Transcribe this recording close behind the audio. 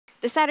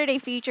The Saturday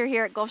feature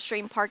here at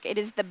Gulfstream Park, it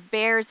is the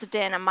Bear's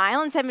Den, 1.70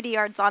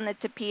 miles on the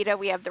Tapeta.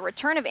 We have the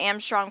return of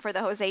Armstrong for the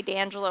Jose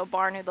D'Angelo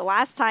barn, who the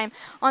last time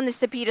on the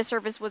Tapeta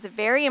surface was a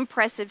very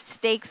impressive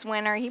stakes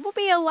winner. He will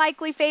be a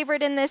likely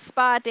favorite in this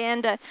spot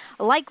and a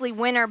likely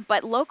winner,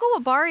 but Loco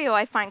Abario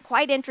I find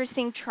quite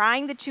interesting,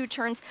 trying the 2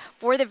 turns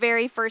for the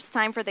very first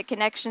time for the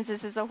connections.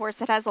 This is a horse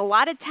that has a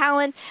lot of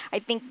talent. I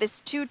think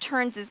this 2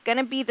 turns is going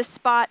to be the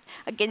spot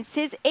against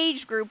his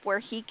age group where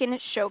he can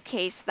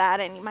showcase that,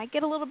 and he might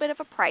get a little bit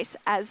of a price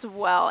as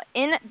well.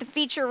 In the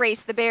feature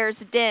race, the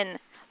Bear's Den,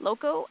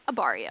 Loco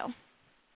Abario.